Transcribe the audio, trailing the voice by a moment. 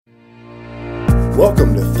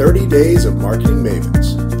Welcome to 30 Days of Marketing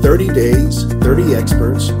Mavens. 30 days, 30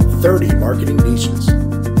 experts, 30 marketing niches.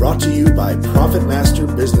 Brought to you by Profit Master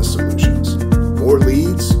Business Solutions. More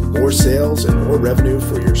leads, more sales, and more revenue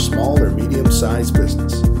for your small or medium-sized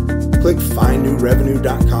business. Click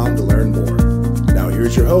findnewrevenue.com to learn more. Now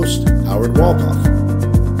here's your host, Howard Walpoff.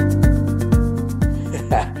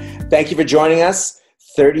 Thank you for joining us.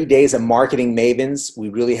 30 Days of Marketing Mavens. We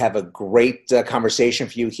really have a great conversation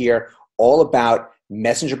for you here, all about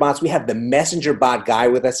messenger bots. We have the messenger bot guy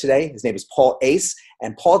with us today. His name is Paul Ace,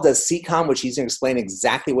 and Paul does CCOM, which he's going to explain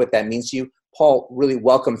exactly what that means to you. Paul, really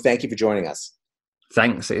welcome. Thank you for joining us.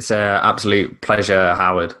 Thanks. It's an absolute pleasure,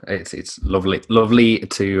 Howard. It's lovely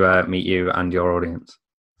to meet you and your audience.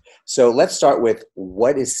 So let's start with,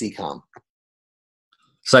 what is CCOM?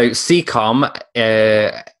 So CCOM,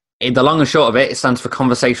 the long and short of it stands for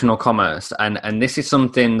conversational commerce. And this is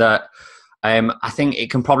something that I think it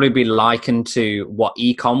can probably be likened to what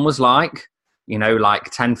e-com was like, like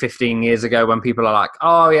 10, 15 years ago, when people are like,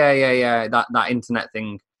 oh, yeah, that internet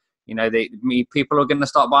thing. People are going to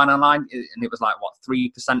start buying online. And it was like,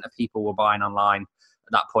 3% of people were buying online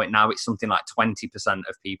at that point. Now it's something like 20%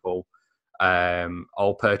 of people,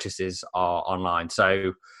 all purchases are online.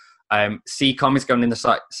 So CCOM is going in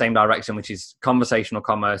the same direction, which is conversational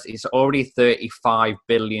commerce. It's already a $35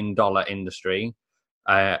 billion industry.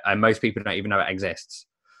 And most people don't even know it exists.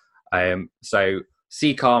 So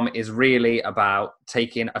CCOM is really about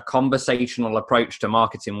taking a conversational approach to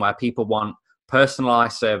marketing where people want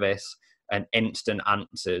personalized service and instant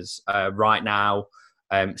answers. Right now,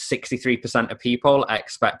 63% of people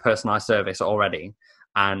expect personalized service already,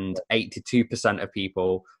 and 82% of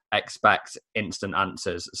people expect instant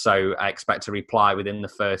answers. So I expect a reply within the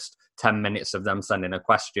first 10 minutes of them sending a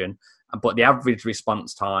question. But the average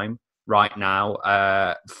response time right now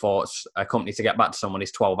for a company to get back to someone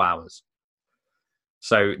is 12 hours.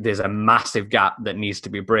 So there's a massive gap that needs to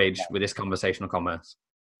be bridged with this conversational commerce.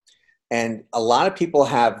 And a lot of people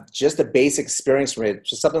have just a basic experience from it,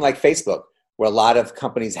 just something like Facebook, where a lot of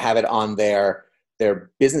companies have it on their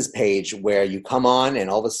business page, where you come on and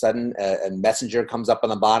all of a sudden a messenger comes up on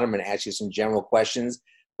the bottom and asks you some general questions.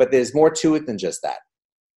 But there's more to it than just that.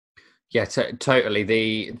 Yeah, totally.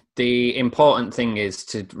 The important thing is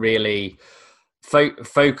to really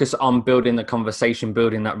focus on building the conversation,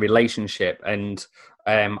 building that relationship. And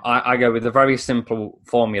I go with a very simple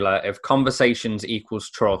formula of conversations equals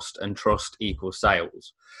trust and trust equals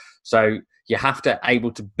sales. So you have to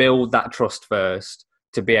able to build that trust first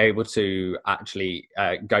to be able to actually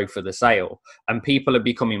go for the sale. And people are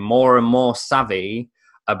becoming more and more savvy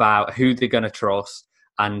about who they're going to trust,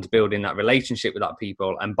 and building that relationship with that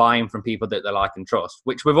people and buying from people that they like and trust,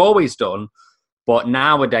 which we've always done. But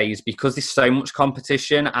nowadays, because there's so much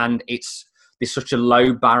competition and there's such a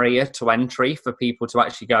low barrier to entry for people to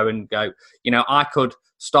actually go, I could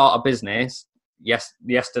start a business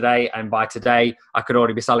yesterday, and by today I could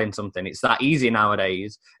already be selling something. It's that easy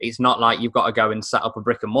nowadays. It's not like you've got to go and set up a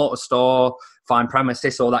brick and mortar store, find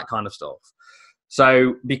premises, all that kind of stuff.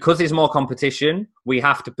 So because there's more competition, we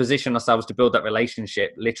have to position ourselves to build that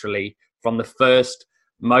relationship literally from the first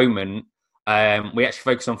moment. We actually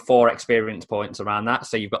focus on 4 experience points around that.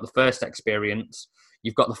 So you've got the first experience,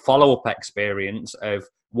 you've got the follow-up experience of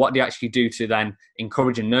what do you actually do to then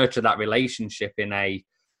encourage and nurture that relationship in a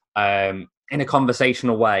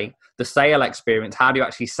conversational way. The sale experience, how do you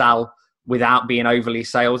actually sell without being overly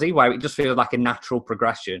salesy, where it just feels like a natural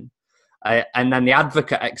progression. And then the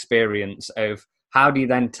advocate experience of how do you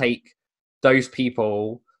then take those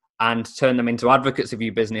people and turn them into advocates of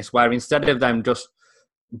your business, where instead of them just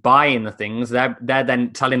buying the things, they're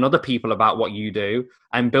then telling other people about what you do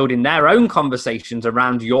and building their own conversations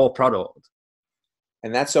around your product.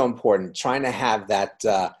 And that's so important. Trying to have that,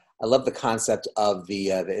 I love the concept of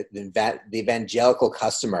the evangelical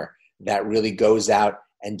customer that really goes out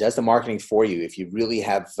and does the marketing for you. If you really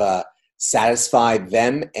have satisfied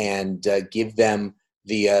them and give them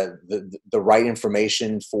the right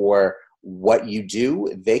information for what you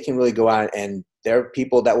do, they can really go out, and there are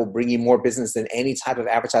people that will bring you more business than any type of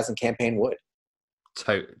advertising campaign would.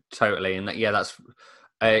 Totally. And that's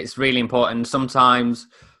it's really important. Sometimes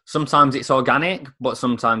it's organic, but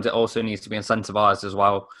sometimes it also needs to be incentivized as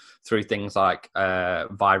well through things like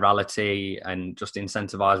virality and just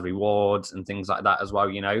incentivized rewards and things like that as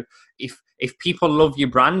well. If people love your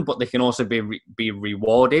brand, but they can also be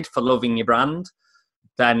rewarded for loving your brand,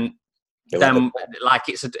 then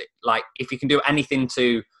if you can do anything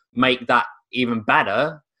to make that even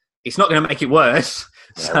better, it's not going to make it worse.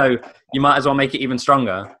 So you might as well make it even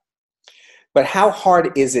stronger. But how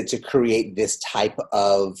hard is it to create this type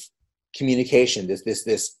of communication,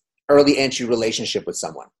 this early entry relationship with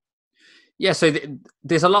someone? Yeah, so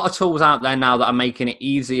there's a lot of tools out there now that are making it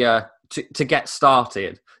easier to get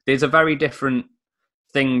started. There's a very different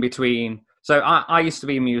thing between... So I used to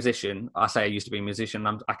be a musician. I say I used to be a musician.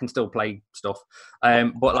 I can still play stuff.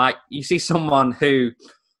 But like, you see someone who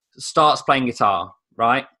starts playing guitar,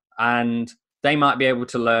 right? And they might be able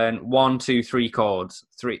to learn 1, 2, 3 chords.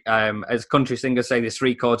 As country singers say, there's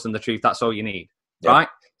 3 chords and the truth. That's all you need, yep. Right?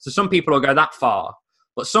 So some people will go that far.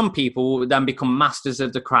 But some people will then become masters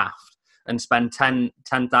of the craft and spend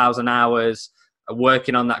 10,000 hours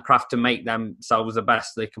working on that craft to make themselves the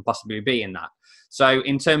best they can possibly be in that. So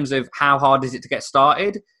in terms of how hard is it to get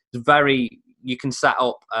started, you can set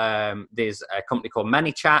up, there's a company called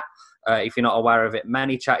ManyChat. If you're not aware of it,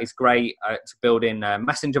 ManyChat is great to build in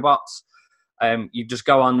messenger bots. You just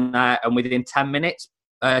go on there and within 10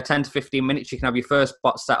 to 15 minutes, you can have your first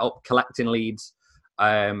bot set up, collecting leads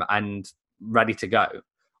and ready to go.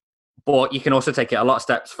 But you can also take it a lot of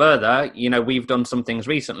steps further. You know, we've done some things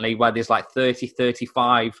recently where there's like 30,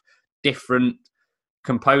 35 different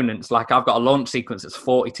components. Like I've got a launch sequence that's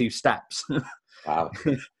 42 steps. Wow.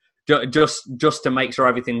 just to make sure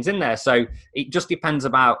everything's in there. So it just depends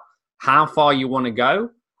about how far you want to go.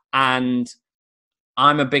 And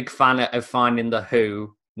I'm a big fan of finding the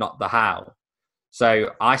who, not the how. So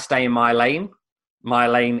I stay in my lane. My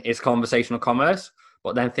lane is conversational commerce.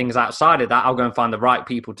 But then things outside of that, I'll go and find the right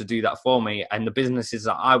people to do that for me. And the businesses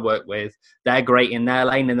that I work with, they're great in their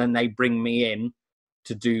lane. And then they bring me in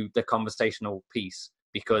to do the conversational piece,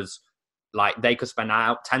 because like they could spend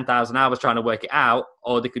out 10,000 hours trying to work it out,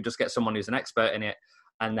 or they could just get someone who's an expert in it.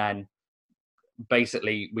 And then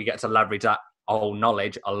basically we get to leverage that whole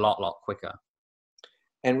knowledge a lot quicker.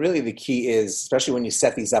 And really the key is, especially when you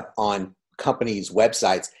set these up on companies'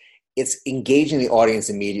 websites, it's engaging the audience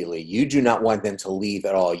immediately. You do not want them to leave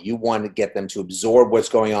at all. You want to get them to absorb what's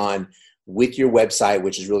going on with your website,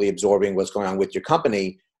 which is really absorbing what's going on with your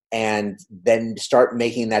company, and then start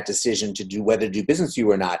making that decision to do whether to do business with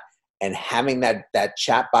you or not. And having that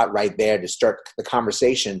chat bot right there to start the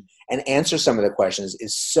conversation and answer some of the questions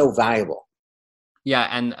is so valuable. Yeah,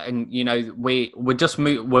 and you know,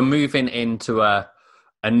 we're moving into a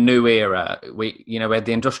new era. We had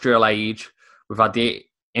the industrial age, we've had the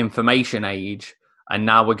information age, and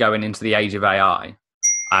now we're going into the age of AI,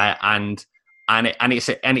 and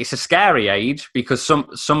it's a scary age, because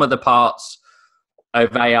some of the parts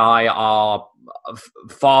of AI are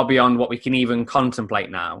far beyond what we can even contemplate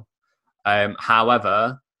now.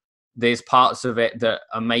 However, there's parts of it that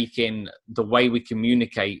are making the way we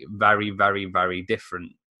communicate very, very, very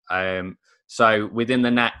different. So within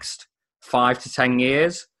the next 5 to 10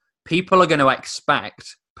 years, people are going to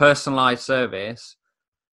expect personalized service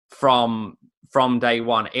from day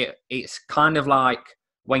one. It's kind of like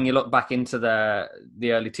when you look back into the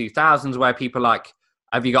early 2000s, where people are like,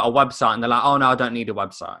 have you got a website? And they're like, oh no, I don't need a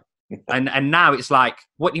website. and now it's like,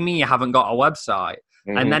 what do you mean you haven't got a website?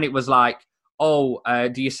 Mm-hmm. And then it was like, oh,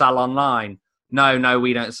 do you sell online? No,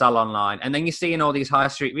 we don't sell online. And then you're seeing all these high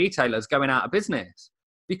street retailers going out of business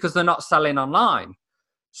because they're not selling online.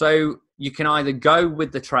 So you can either go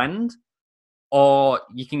with the trend or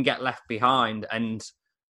you can get left behind. And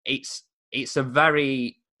it's a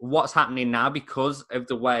very, what's happening now, because of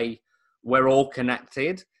the way we're all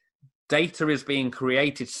connected, data is being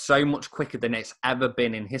created so much quicker than it's ever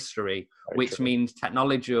been in history, which means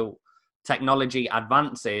technology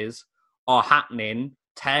advances are happening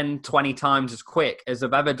 10, 20 times as quick as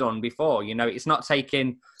they've ever done before. You know, it's not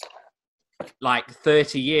taking like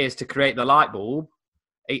 30 years to create the light bulb.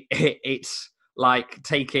 It's like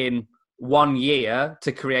taking 1 year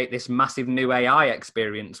to create this massive new AI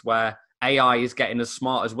experience where AI is getting as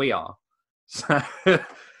smart as we are.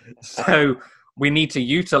 So we need to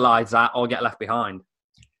utilize that or get left behind.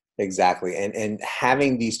 Exactly. And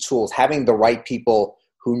having these tools, having the right people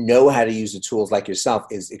who know how to use the tools like yourself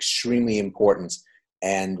is extremely important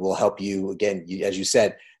and will help you. Again, as you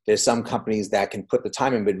said, there's some companies that can put the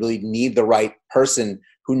time in, but really need the right person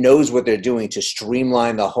who knows what they're doing to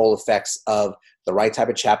streamline the whole effects of the right type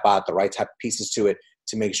of chatbot, the right type of pieces to it,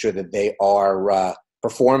 to make sure that they are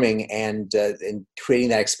performing and creating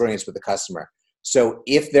that experience with the customer. So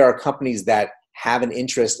if there are companies that have an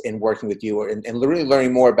interest in working with you and really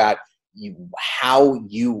learning more about how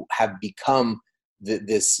you have become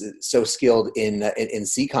this so skilled in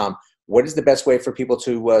CCOM, what is the best way for people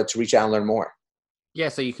to reach out and learn more? Yeah,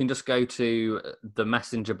 so you can just go to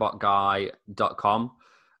themessengerbotguy.com,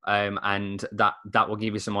 and that will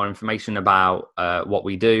give you some more information about what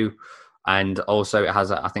we do. And also it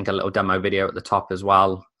has, I think, a little demo video at the top as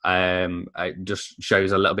well. It just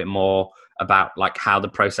shows a little bit more about like how the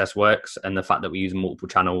process works and the fact that we use multiple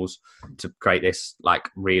channels to create this like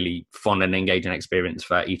really fun and engaging experience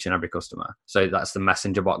for each and every customer. So that's the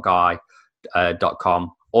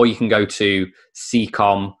messengerbotguy.com, or you can go to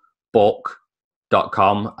ccombook.com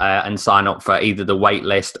and sign up for either the wait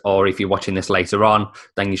list, or if you're watching this later on,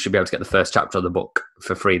 then you should be able to get the first chapter of the book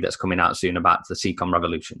for free that's coming out soon about the CCOM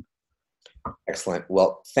revolution. Excellent.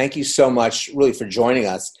 Well, thank you so much really for joining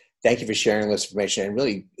us. Thank you for sharing this information. And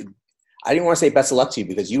really, I didn't want to say best of luck to you,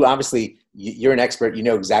 because you obviously, you're an expert, you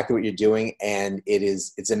know exactly what you're doing. And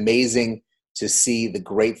it's amazing to see the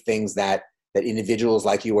great things that individuals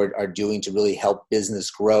like you are doing to really help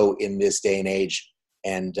business grow in this day and age,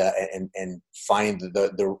 and find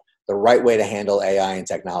the right way to handle AI and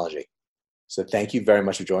technology. So thank you very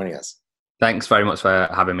much for joining us. Thanks very much for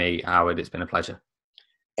having me, Howard. It's been a pleasure.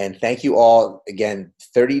 And thank you all again.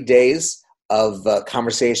 30 days of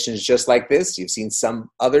conversations just like this. You've seen some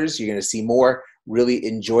others. You're going to see more. Really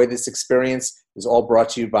enjoy this experience. It's all brought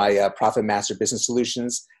to you by Profit Master Business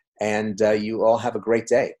Solutions. And you all have a great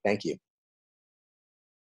day. Thank you.